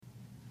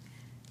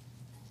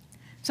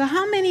So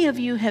how many of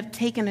you have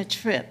taken a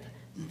trip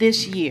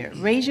this year?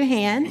 Raise your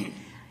hand.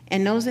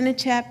 And those in the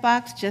chat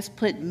box, just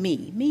put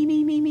me. Me,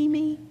 me, me, me,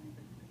 me.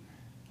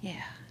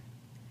 Yeah.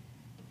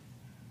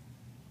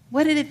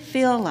 What did it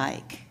feel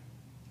like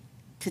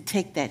to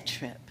take that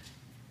trip?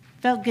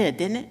 Felt good,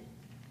 didn't it?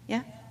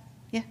 Yeah?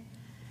 Yeah.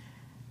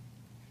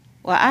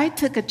 Well, I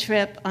took a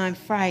trip on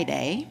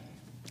Friday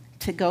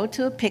to go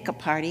to a pickup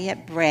party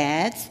at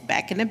Brad's,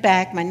 back in the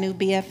back, my new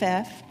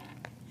BFF.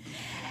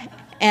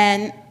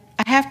 And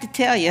I have to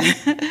tell you,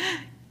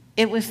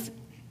 it was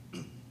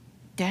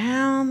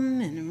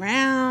down and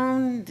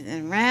round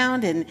and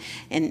round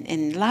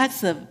and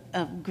lots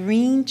of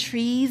green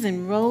trees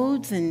and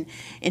roads, and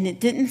it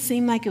didn't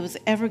seem like it was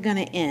ever going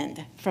to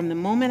end from the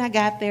moment I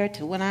got there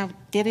to when I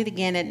did it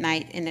again at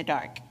night in the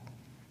dark.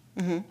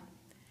 And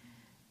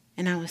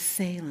I was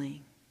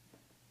sailing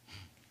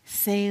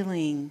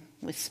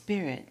with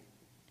spirit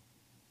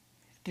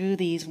through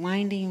these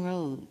winding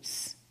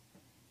roads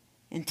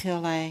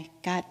until I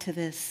got to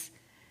this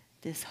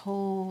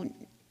whole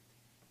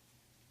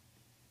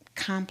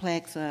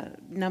complex,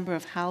 number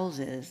of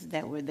houses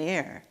that were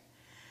there.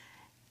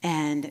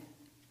 And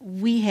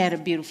we had a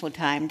beautiful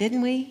time,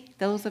 didn't we?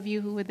 Those of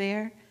you who were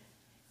there?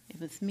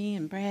 It was me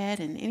and Brad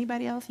and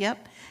anybody else?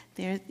 Yep.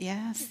 There,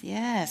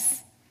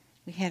 yes.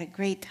 We had a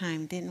great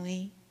time, didn't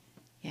we?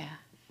 Yeah.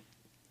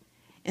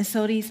 And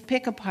so these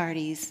pickup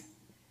parties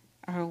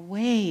are a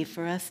way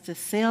for us to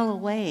sail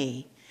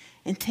away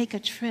and take a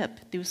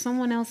trip through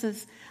someone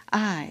else's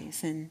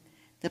eyes and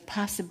the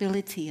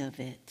possibility of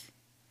it.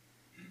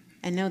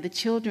 I know the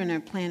children are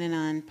planning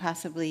on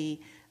possibly,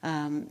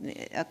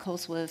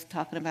 Akos was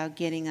talking about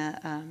getting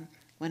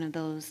one of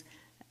those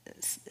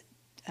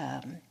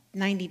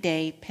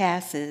 90-day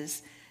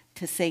passes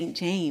to St.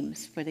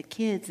 James for the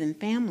kids and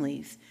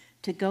families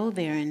to go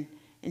there and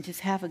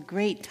just have a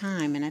great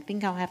time, and I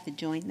think I'll have to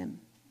join them.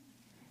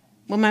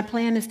 Well, my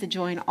plan is to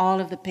join all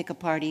of the pickup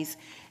parties,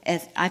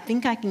 as I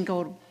think I can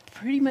go to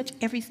pretty much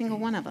every single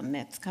one of them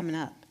that's coming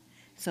up.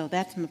 So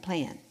that's my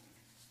plan.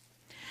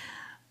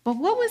 But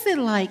what was it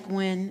like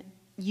when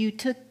you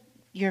took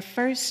your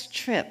first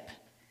trip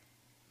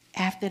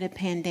after the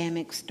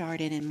pandemic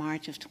started in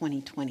March of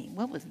 2020?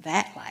 What was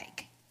that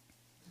like?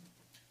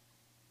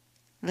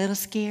 A little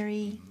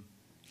scary,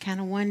 kind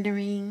of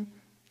wondering,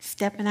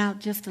 stepping out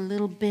just a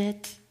little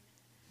bit.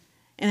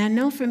 And I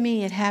know for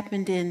me it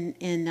happened in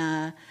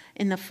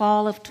the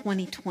fall of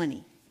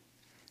 2020.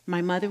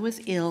 My mother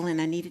was ill,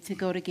 and I needed to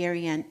go to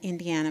Gary,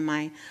 Indiana,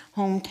 my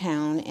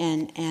hometown,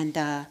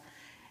 and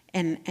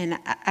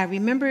I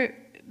remember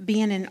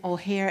being in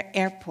O'Hare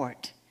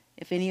Airport,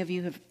 if any of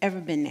you have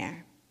ever been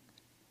there,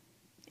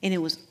 and it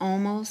was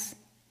almost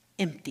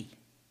empty.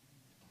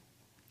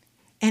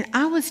 And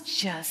I was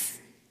just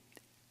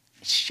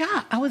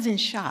shocked. I was in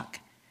shock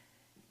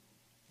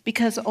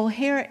because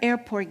O'Hare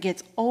Airport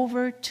gets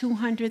over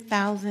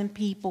 200,000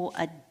 people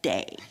a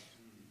day.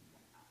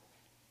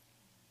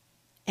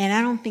 And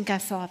I don't think I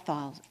saw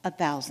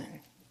 1,000.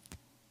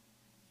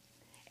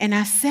 And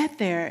I sat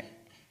there,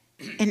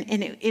 and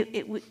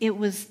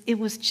it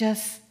was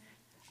just,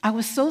 I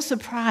was so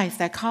surprised.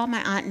 I called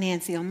my Aunt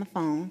Nancy on the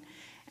phone,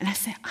 and I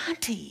said,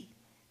 Auntie.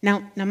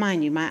 Now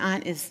mind you, my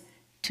aunt is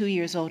 2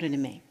 years older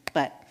than me,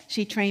 but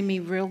she trained me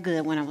real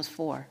good when I was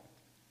 4.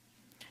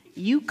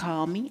 You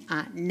call me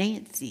Aunt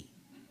Nancy.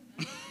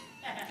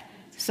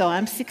 So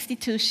I'm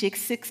 62, she's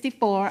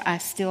 64. I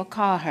still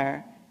call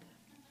her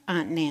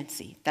Aunt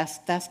Nancy.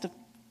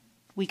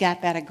 We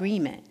got that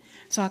agreement.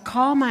 So I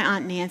called my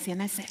Aunt Nancy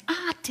and I said,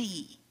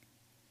 Auntie,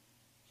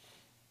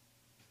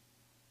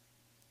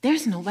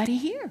 there's nobody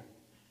here.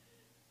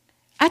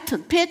 I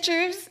took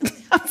pictures.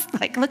 I was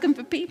like looking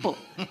for people.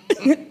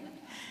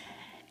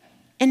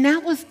 And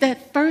that was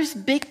that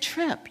first big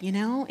trip,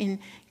 and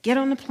get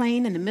on the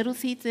plane and the middle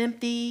seat's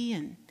empty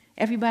and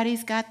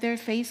everybody's got their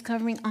face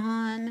covering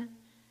on.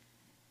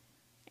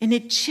 And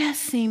it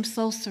just seemed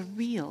so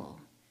surreal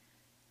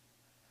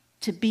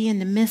to be in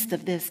the midst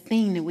of this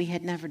thing that we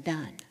had never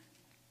done.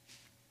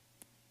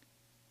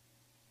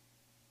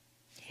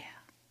 Yeah.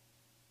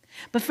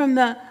 But from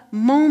the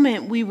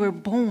moment we were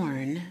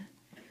born,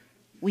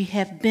 we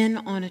have been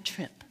on a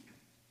trip.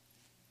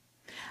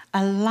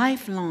 A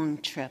lifelong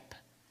trip.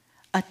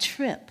 A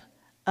trip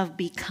of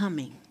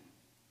becoming.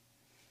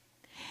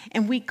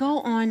 And we go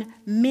on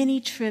many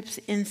trips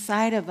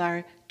inside of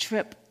our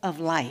trip of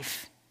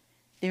life.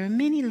 There are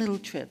many little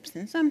trips,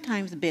 and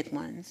sometimes big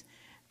ones,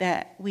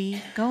 that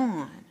we go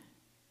on.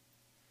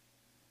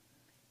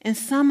 And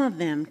some of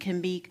them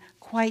can be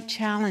quite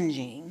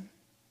challenging.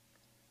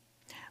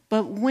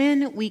 But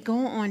when we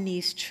go on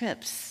these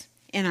trips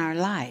in our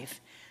life,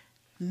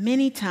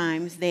 many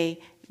times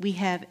we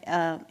have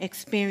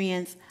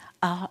experienced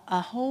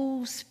a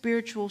whole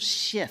spiritual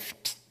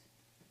shift.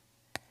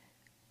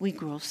 We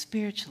grow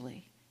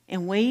spiritually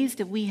in ways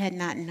that we had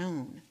not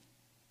known.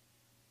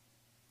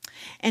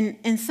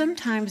 And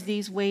sometimes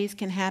these ways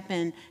can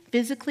happen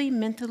physically,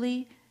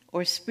 mentally,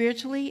 or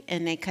spiritually,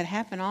 and they could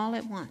happen all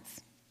at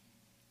once.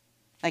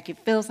 Like it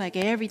feels like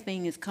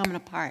everything is coming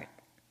apart.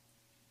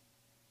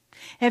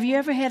 Have you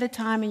ever had a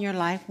time in your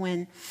life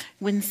when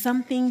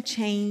something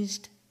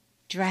changed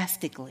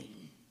drastically?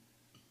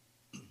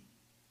 I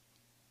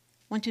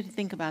want you to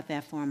think about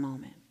that for a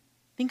moment.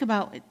 Think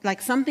about it,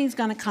 like something's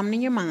going to come to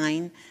your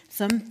mind,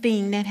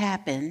 something that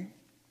happened.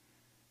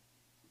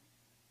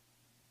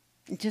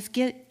 Just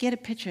get a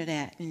picture of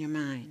that in your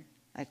mind.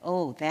 Like,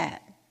 oh,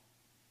 that.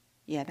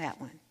 Yeah, that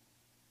one.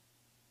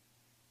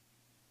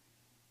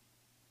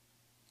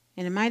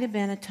 And it might have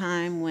been a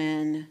time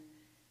when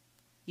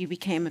you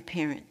became a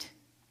parent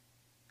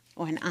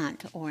or an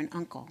aunt or an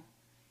uncle.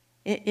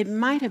 It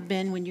might have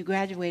been when you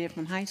graduated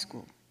from high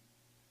school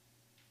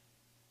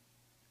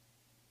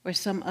or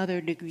some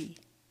other degree.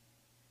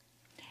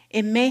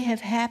 It may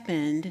have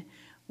happened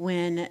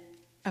when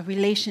a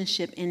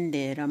relationship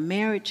ended, a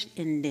marriage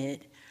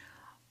ended,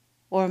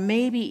 or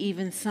maybe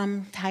even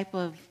some type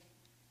of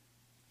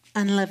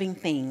unloving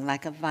thing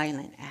like a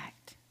violent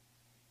act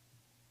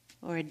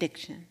or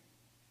addiction.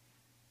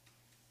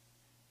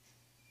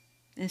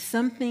 And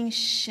something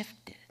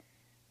shifted.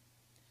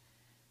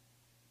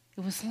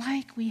 It was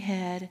like we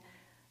had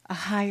a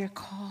higher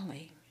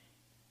calling.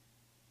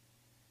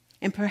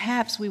 And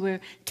perhaps we were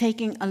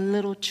taking a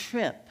little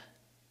trip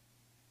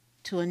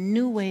to a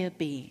new way of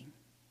being.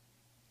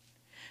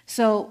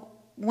 So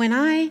when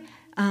I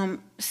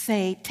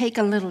say take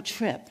a little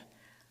trip,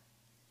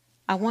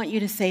 I want you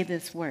to say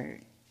this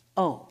word,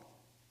 oh.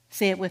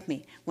 Say it with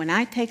me. When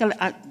I take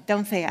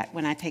don't say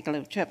when I take a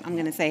little trip. I'm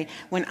going to say,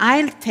 when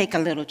I take a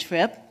little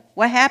trip,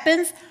 what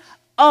happens?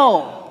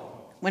 Oh.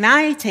 When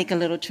I take a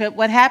little trip,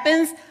 what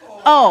happens?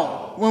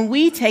 Oh. When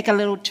we take a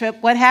little trip,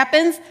 what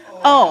happens?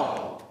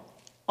 Oh.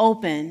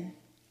 Open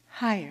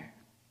higher.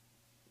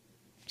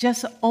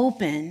 Just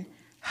open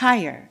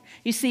higher.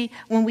 You see,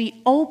 when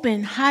we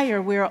open higher,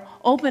 we're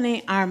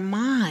opening our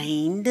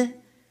mind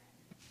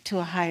to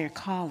a higher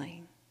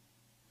calling.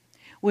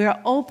 We're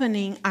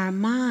opening our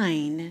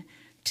mind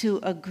to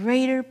a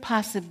greater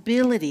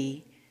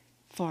possibility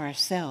for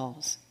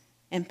ourselves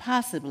and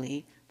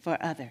possibly for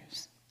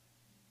others.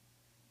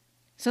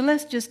 So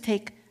let's just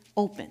take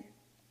open.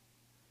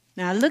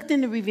 Now, I looked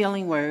in the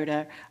Revealing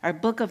Word, our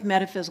book of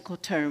metaphysical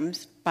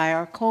terms by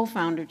our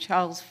co-founder,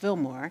 Charles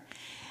Fillmore.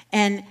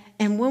 And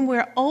when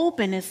we're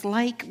open, it's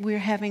like we're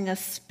having a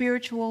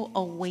spiritual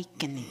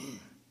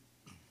awakening.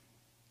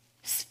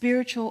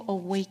 Spiritual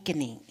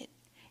awakening.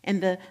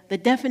 And the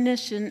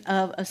definition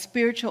of a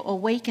spiritual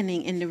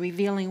awakening in the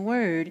Revealing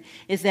Word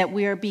is that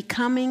we are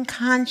becoming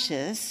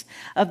conscious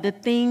of the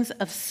things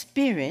of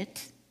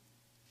spirit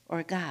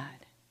or God.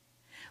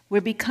 We're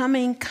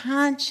becoming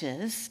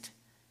conscious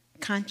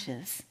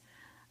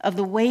of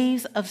the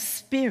ways of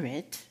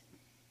spirit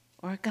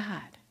or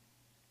God.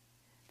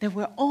 That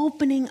we're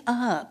opening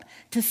up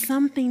to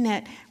something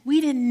that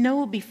we didn't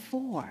know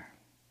before.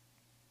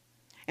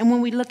 And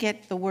when we look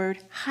at the word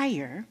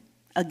higher,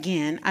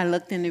 again, I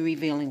looked in the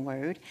Revealing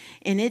Word,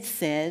 and it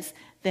says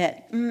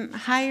that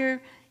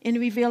higher in the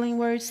Revealing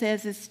Word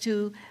says it's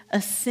to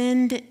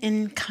ascend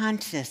in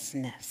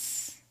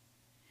consciousness.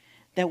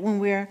 That when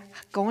we're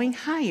going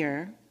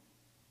higher,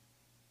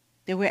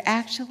 that we're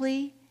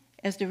actually,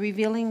 as the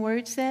Revealing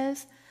Word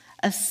says,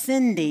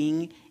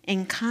 ascending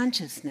in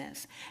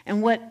consciousness.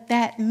 And what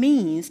that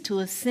means, to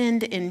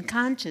ascend in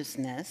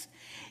consciousness,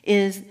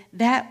 is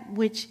that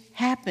which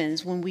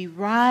happens when we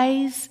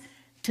rise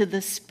to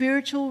the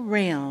spiritual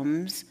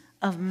realms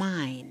of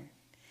mind.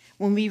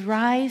 When we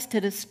rise to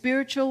the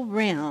spiritual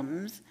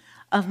realms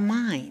of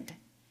mind.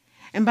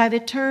 And by the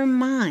term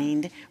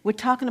mind, we're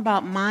talking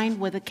about mind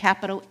with a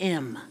capital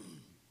M.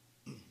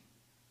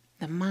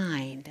 The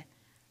mind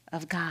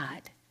of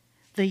God.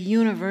 The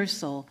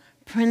universal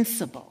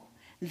principle.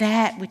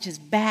 That which is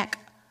back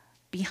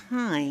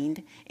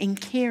behind and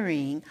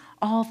carrying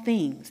all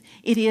things.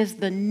 It is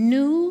the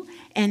new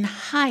and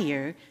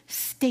higher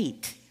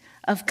state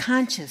of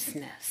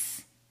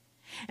consciousness.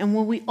 And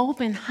when we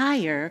open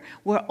higher,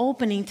 we're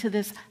opening to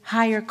this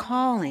higher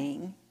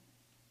calling,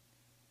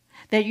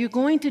 that you're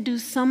going to do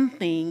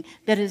something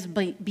that is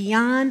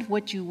beyond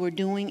what you were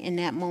doing in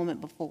that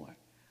moment before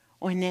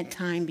or in that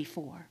time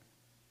before,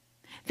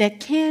 that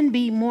can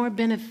be more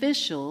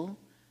beneficial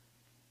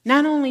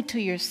not only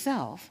to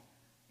yourself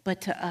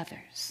but to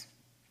others.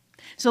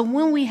 So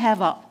when we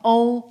have a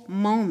O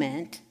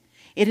moment,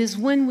 it is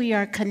when we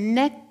are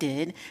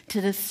connected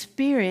to the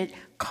Spirit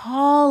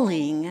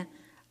calling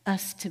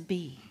us to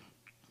be.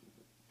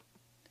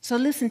 So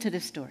listen to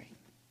this story.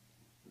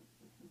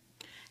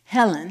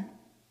 Helen,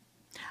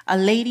 a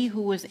lady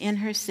who was in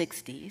her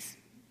 60s,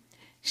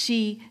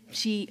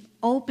 she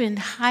opened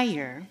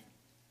higher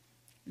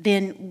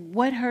than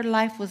what her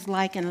life was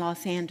like in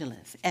Los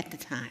Angeles at the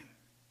time.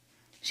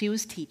 She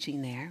was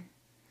teaching there,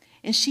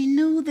 and she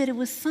knew that it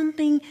was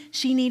something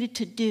she needed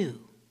to do,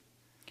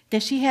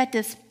 that she had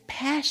this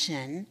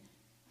passion,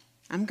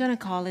 I'm going to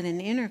call it an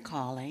inner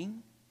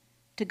calling,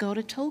 to go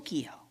to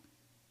Tokyo.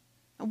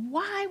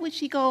 Why would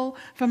she go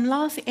from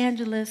Los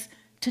Angeles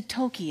to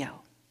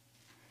Tokyo?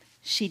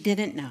 She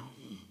didn't know.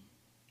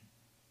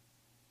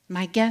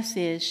 My guess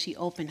is she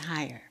opened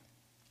higher.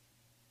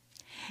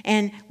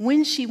 And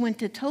when she went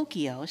to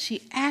Tokyo,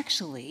 she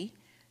actually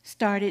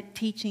started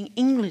teaching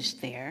English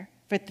there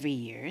for 3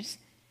 years.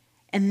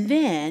 And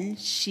then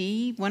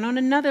she went on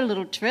another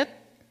little trip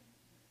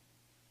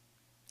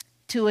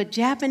to a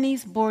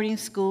Japanese boarding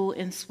school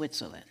in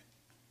Switzerland.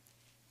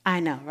 I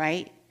know,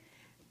 right?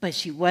 But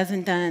she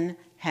wasn't done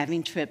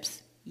having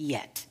trips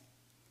yet.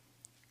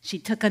 She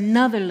took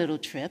another little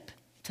trip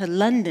to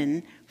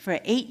London for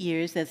 8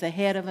 years as a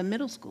head of a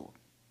middle school.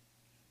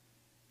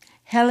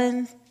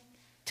 Helen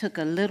took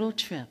a little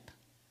trip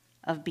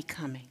of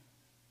becoming.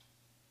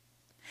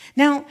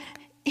 Now,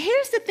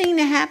 here's the thing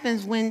that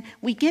happens when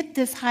we get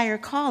this higher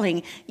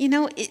calling. You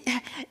know,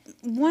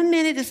 1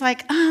 minute it's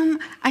like,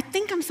 I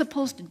think I'm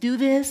supposed to do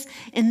this.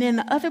 And then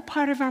the other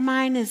part of our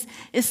mind is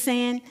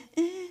saying,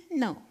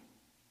 no.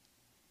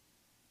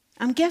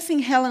 I'm guessing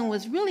Helen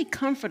was really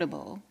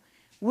comfortable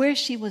where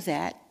she was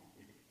at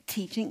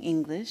teaching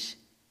English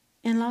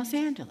in Los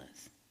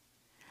Angeles.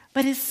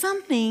 But it's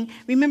something,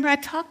 remember I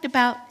talked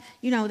about,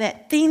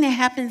 that thing that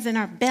happens in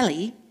our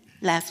belly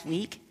last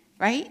week,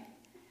 right?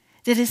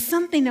 That is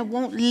something that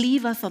won't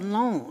leave us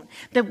alone.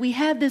 That we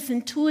have this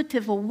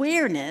intuitive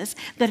awareness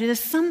that it is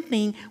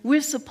something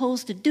we're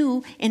supposed to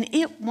do and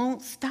it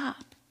won't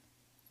stop.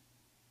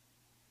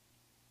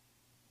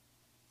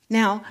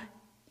 Now,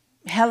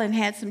 Helen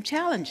had some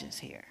challenges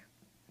here.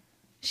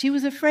 She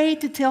was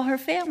afraid to tell her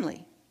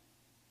family.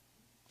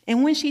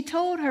 And when she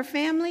told her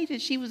family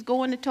that she was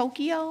going to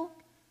Tokyo,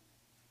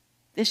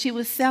 that she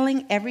was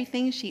selling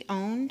everything she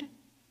owned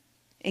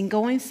and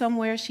going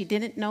somewhere she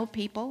didn't know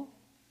people,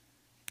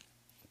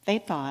 they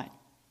thought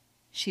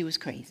she was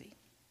crazy.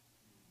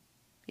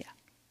 Yeah.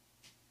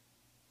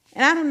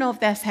 And I don't know if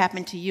that's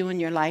happened to you in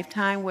your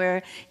lifetime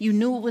where you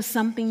knew it was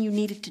something you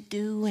needed to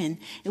do and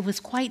it was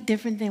quite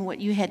different than what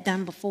you had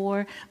done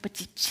before, but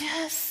you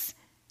just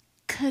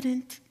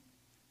couldn't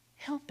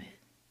help it.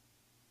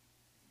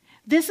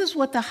 This is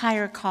what the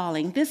higher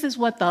calling, this is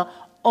what the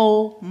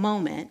O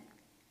moment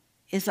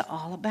is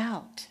all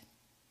about.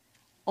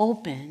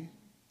 Open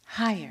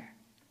higher.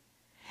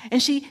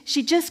 And she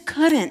just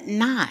couldn't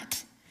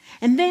not.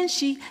 And then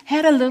she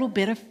had a little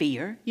bit of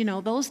fear.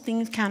 Those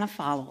things kind of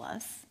follow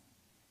us.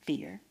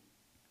 Fear.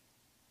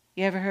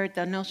 You ever heard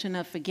the notion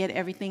of forget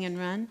everything and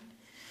run?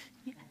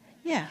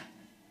 Yeah.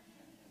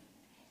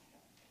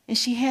 And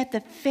she had to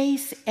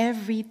face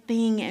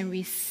everything and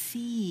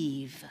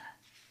receive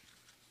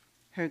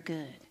her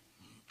good.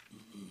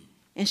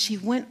 And she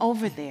went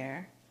over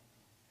there.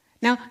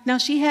 Now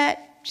she had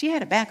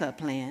a backup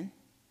plan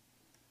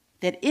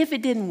that if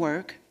it didn't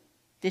work,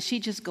 that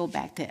she'd just go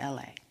back to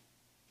LA.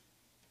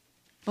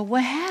 But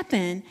what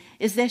happened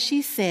is that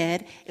she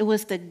said it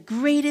was the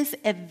greatest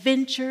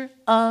adventure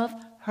of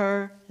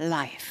her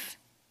life.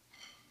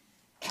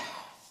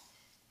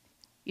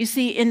 You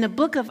see, in the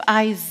book of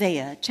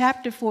Isaiah,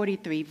 chapter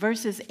 43,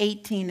 verses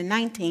 18 and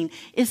 19,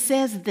 it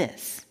says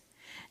this: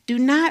 "Do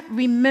not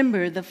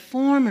remember the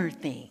former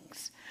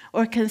things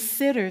or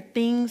consider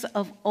things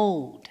of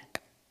old.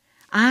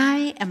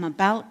 I am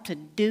about to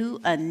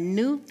do a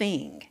new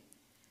thing.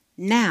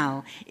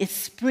 Now it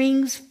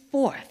springs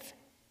forth.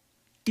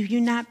 Do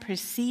you not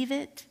perceive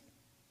it?"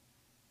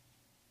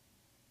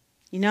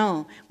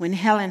 When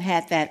Helen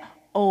had that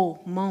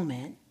oh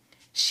moment,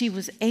 she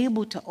was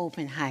able to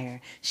open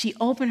higher. She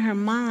opened her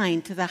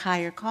mind to the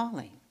higher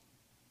calling.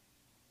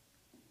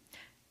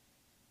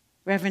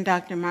 Reverend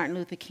Dr. Martin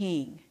Luther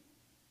King,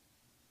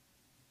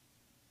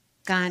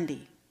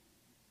 Gandhi,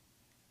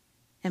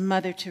 and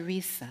Mother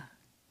Teresa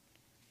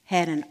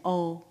had an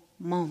oh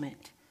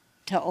moment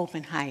to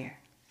open higher.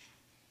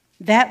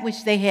 That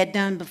which they had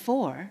done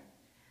before,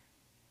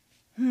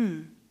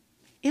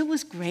 it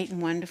was great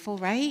and wonderful,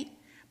 right?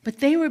 But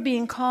they were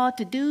being called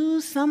to do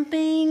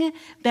something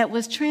that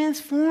was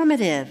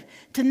transformative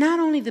to not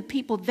only the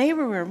people they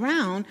were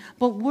around,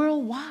 but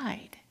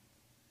worldwide.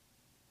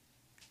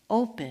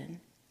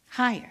 Open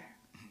higher.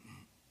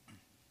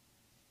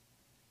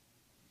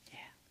 Yeah.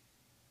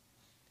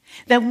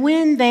 That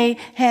when they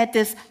had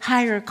this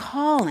higher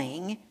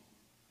calling,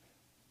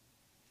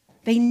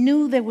 they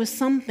knew there was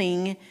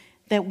something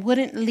that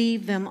wouldn't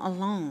leave them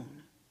alone.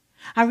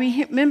 I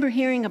remember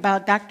hearing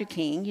about Dr.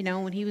 King,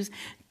 when he was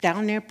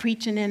down there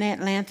preaching in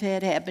Atlanta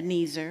at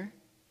Ebenezer.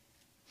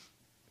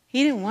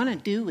 He didn't want to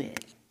do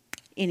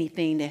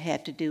anything that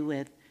had to do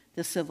with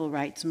the civil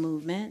rights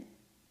movement.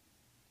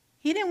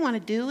 He didn't want to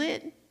do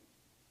it,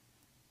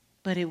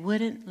 but it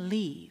wouldn't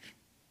leave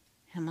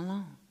him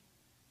alone.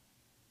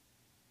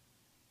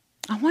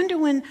 I wonder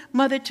when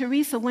Mother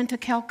Teresa went to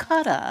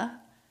Calcutta,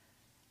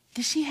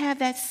 did she have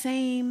that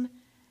same,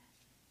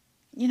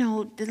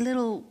 the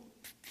little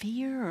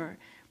fear or,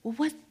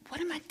 what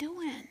am I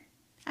doing?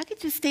 I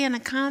could just stay in a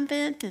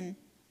convent and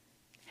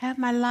have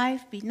my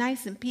life be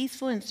nice and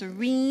peaceful and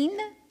serene.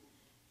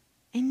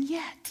 And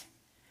yet,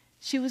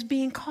 she was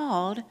being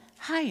called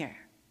higher.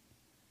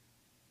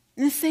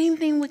 And the same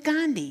thing with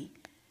Gandhi.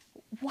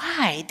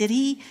 Why did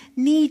he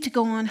need to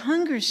go on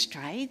hunger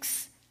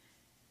strikes?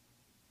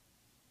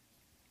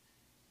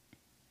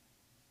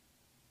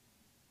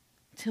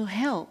 To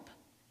help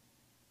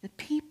the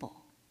people.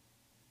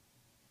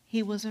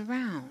 he was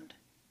around.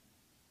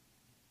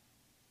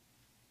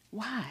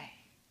 Why?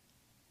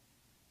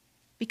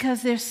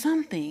 Because there's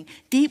something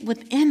deep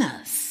within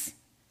us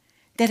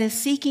that is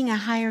seeking a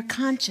higher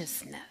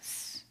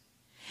consciousness.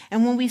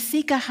 And when we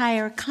seek a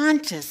higher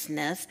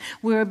consciousness,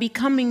 we're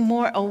becoming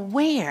more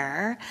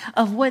aware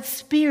of what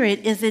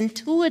Spirit is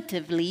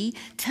intuitively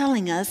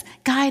telling us,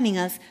 guiding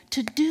us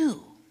to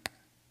do.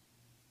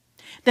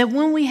 That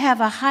when we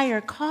have a higher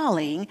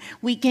calling,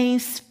 we gain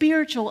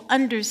spiritual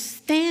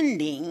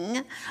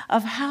understanding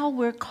of how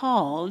we're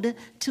called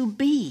to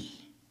be.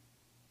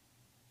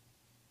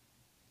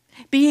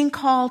 Being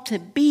called to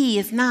be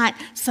is not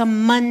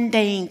some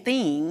mundane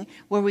thing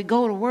where we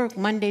go to work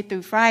Monday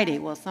through Friday.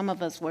 Well, some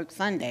of us work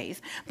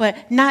Sundays,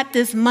 but not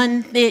this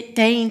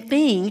mundane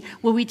thing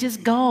where we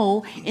just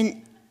go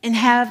and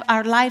have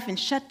our life and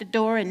shut the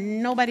door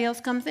and nobody else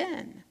comes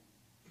in.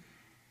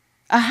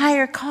 A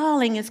higher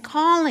calling is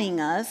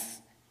calling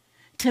us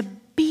to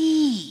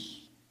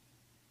be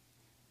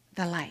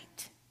the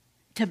light,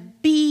 to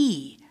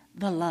be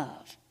the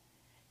love,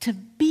 to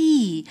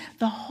be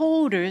the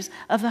holders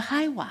of the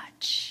high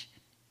watch,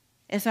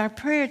 as our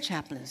prayer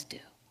chaplains do.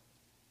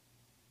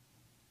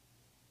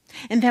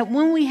 And that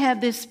when we have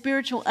this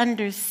spiritual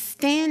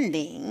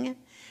understanding,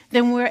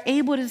 then we're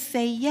able to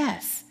say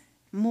yes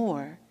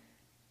more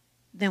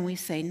than we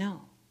say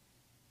no.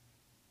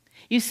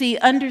 You see,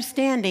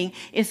 understanding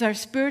is our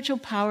spiritual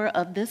power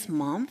of this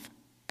month.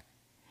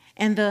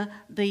 And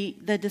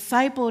the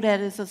disciple that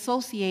is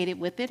associated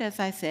with it, as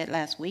I said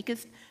last week,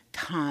 is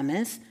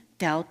Thomas,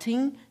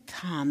 doubting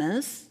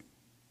Thomas.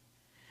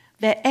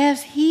 That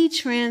as he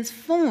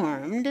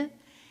transformed,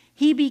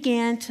 he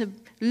began to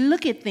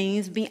look at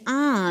things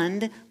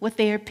beyond what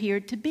they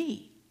appeared to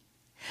be.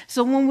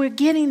 So when we're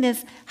getting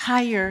this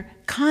higher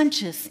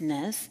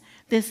consciousness,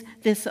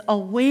 this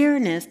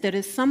awareness that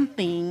is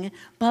something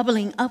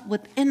bubbling up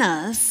within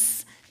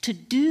us to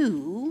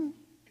do,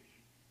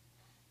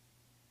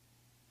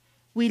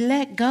 we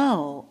let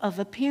go of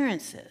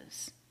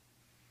appearances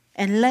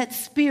and let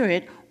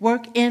Spirit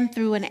work in,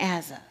 through, and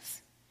as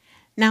us.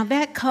 Now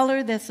that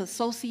color that's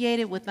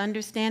associated with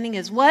understanding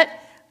is what?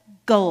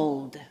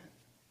 Gold.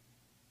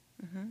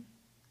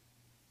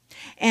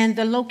 And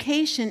the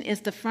location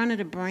is the front of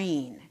the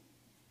brain,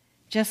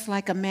 just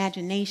like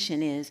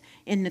imagination is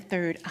in the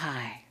third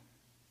eye.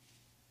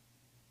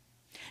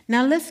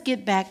 Now let's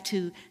get back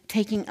to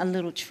taking a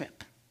little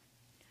trip.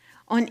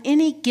 On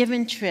any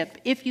given trip,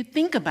 if you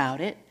think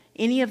about it,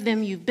 any of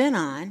them you've been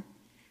on,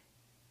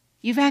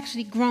 you've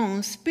actually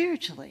grown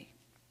spiritually.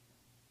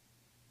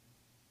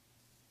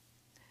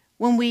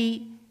 When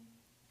we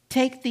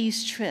take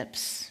these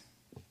trips,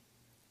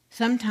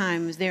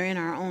 sometimes they're in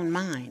our own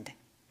mind,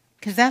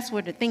 because that's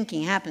where the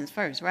thinking happens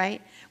first,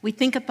 right? We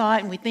think a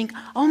thought and we think,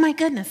 oh my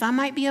goodness, I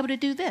might be able to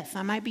do this.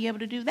 I might be able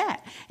to do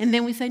that. And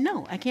then we say,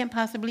 no, I can't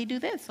possibly do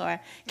this, or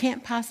I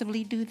can't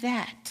possibly do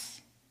that.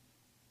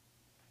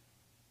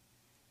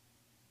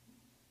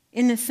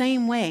 In the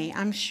same way,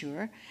 I'm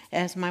sure,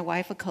 as my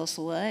wife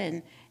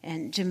Akosua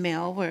and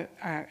Jamel were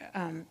our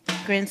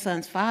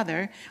grandson's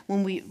father,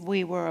 when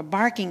we were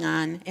embarking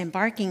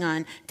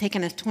on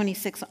taking us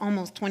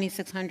almost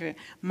 2,600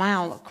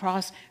 miles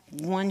across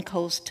one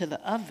coast to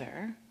the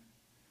other.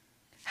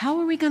 How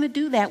are we going to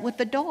do that with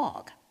the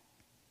dog?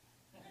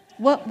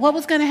 What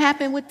was going to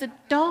happen with the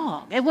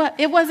dog?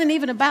 It wasn't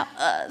even about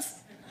us.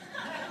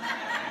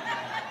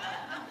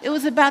 It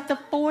was about the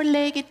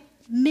four-legged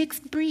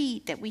mixed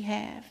breed that we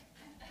have.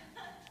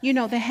 You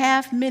know, the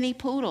half mini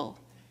poodle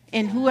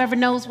and whoever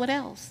knows what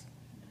else.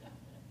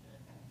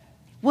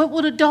 What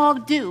will the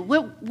dog do?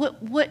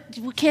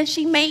 What can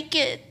she make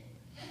it?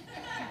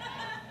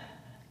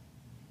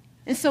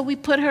 And so we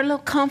put her little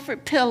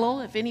comfort pillow,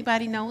 if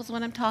anybody knows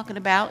what I'm talking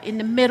about, in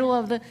the middle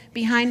of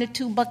behind the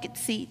two bucket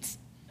seats.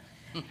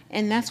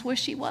 And that's where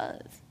she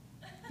was.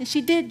 And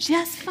she did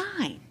just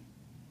fine.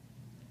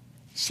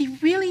 She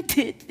really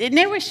did. And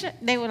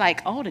they were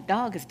like, oh, the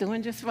dog is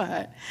doing just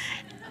fine.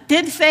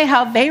 Didn't say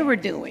how they were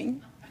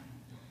doing,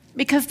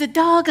 because the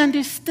dog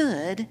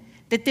understood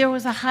that there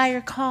was a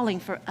higher calling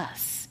for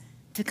us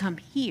to come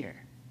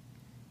here.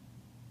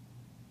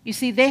 You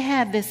see, they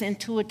have this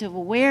intuitive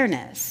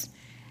awareness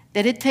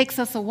that it takes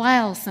us a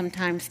while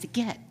sometimes to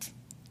get.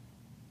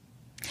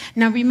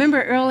 Now,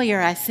 remember earlier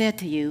I said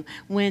to you,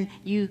 when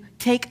you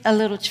take a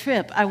little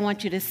trip, I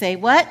want you to say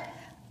what?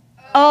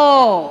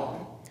 Oh.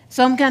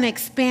 So I'm going to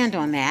expand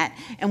on that.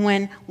 And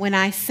when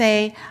I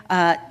say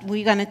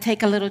we're going to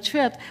take a little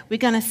trip, we're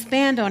going to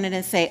expand on it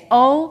and say,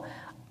 oh,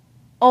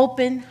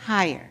 open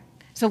higher.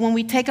 So when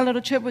we take a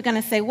little trip, we're going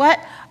to say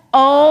what?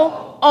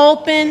 Oh,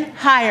 open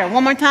higher.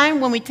 One more time.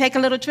 When we take a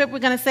little trip, we're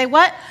going to say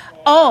what?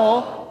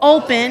 Oh,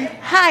 open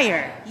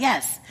higher.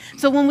 Yes.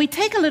 So when we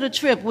take a little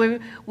trip,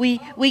 when we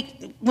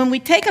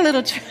take a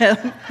little trip,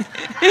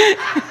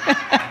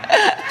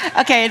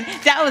 okay,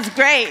 that was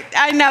great.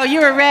 I know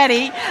you were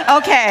ready.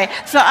 Okay,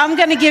 so I'm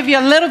going to give you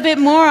a little bit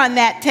more on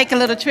that. Take a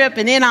little trip,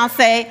 and then I'll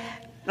say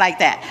like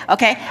that.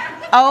 Okay.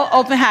 Oh,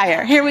 open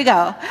higher. Here we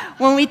go.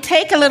 When we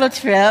take a little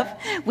trip,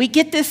 we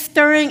get this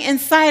stirring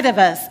inside of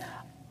us.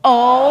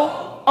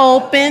 Oh,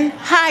 open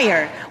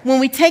higher. When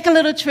we take a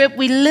little trip,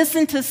 we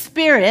listen to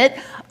Spirit.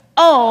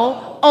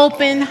 O,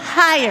 open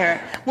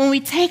higher. When we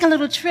take a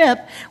little trip,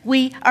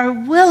 we are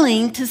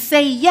willing to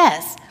say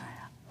yes.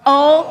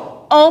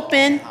 O,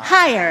 open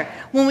higher.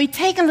 When we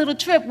take a little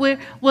trip, we're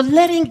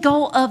letting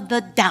go of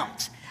the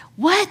doubt.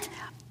 What?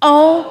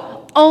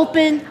 O,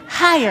 open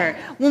higher.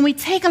 When we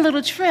take a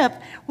little trip,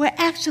 we're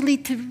actually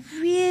to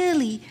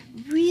really,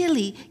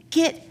 really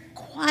get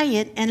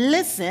quiet and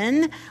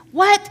listen.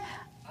 What?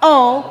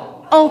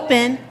 O,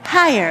 open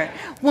higher.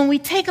 When we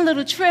take a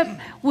little trip,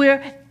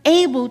 we're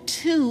able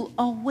to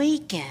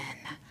awaken.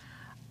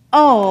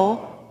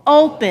 O,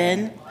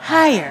 open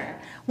higher.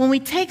 When we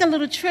take a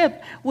little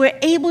trip, we're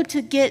able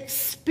to get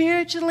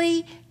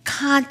spiritually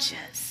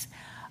conscious.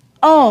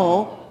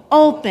 O,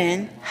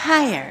 open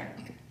higher.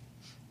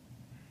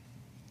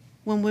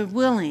 When we're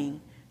willing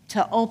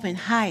to open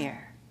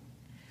higher,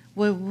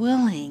 we're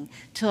willing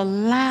to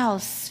allow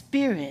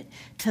Spirit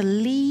to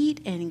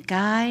lead and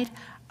guide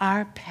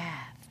our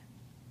path.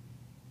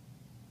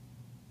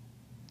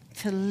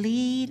 To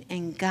lead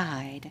and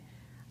guide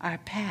our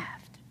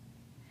path.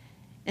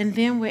 And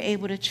then we're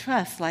able to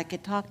trust, like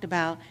it talked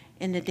about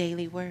in the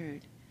daily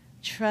word.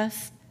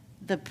 Trust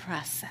the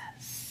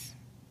process.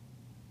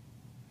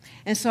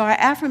 And so our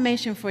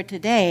affirmation for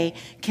today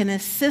can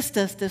assist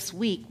us this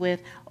week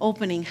with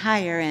opening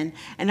higher. And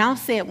I'll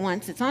say it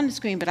once. It's on the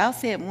screen, but I'll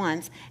say it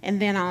once,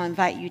 and then I'll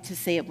invite you to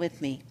say it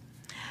with me.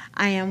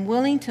 I am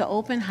willing to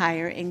open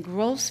higher and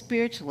grow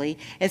spiritually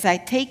as I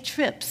take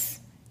trips,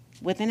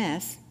 with an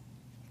S,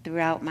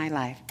 throughout my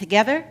life.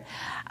 Together,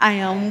 I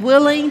am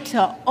willing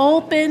to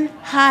open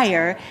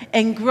higher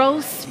and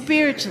grow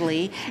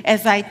spiritually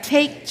as I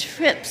take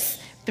trips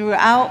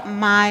throughout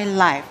my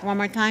life. One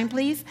more time,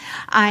 please.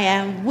 I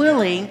am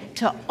willing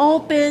to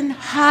open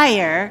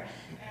higher,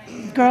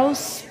 grow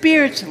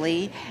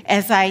spiritually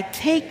as I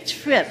take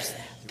trips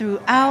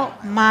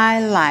throughout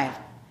my life.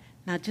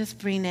 Now just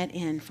bring that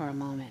in for a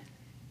moment.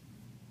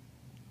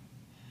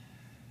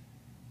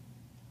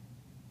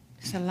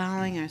 Just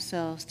allowing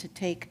ourselves to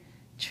take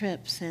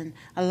trips and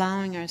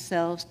allowing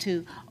ourselves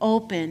to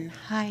open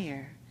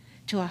higher,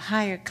 to a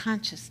higher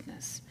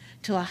consciousness,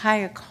 to a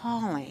higher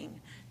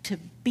calling, to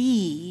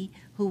be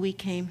who we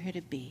came here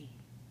to be.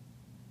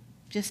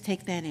 Just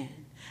take that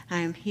in. I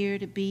am here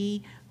to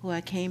be who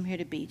I came here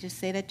to be. Just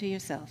say that to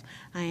yourself.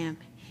 I am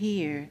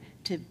here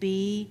to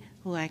be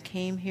who I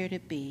came here to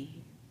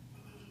be.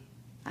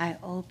 I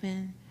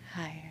open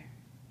higher.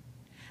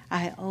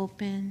 I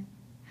open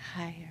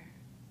higher.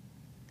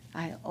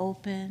 I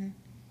open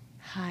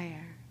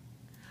higher.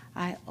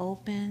 I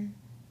open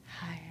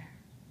higher.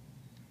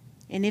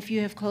 And if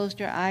you have closed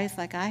your eyes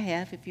like I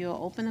have, if you'll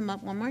open them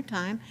up one more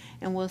time,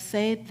 and we'll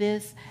say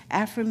this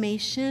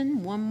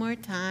affirmation one more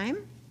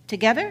time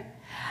together.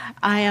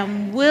 I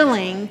am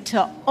willing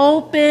to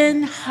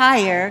open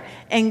higher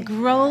and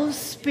grow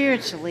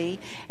spiritually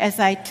as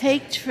I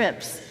take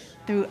trips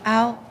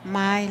throughout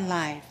my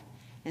life.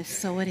 And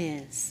so it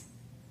is.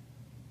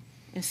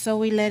 And so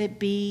we let it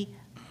be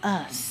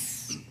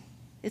us.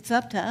 It's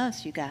up to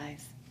us, you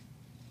guys.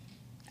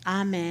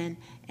 Amen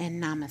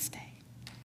and namaste.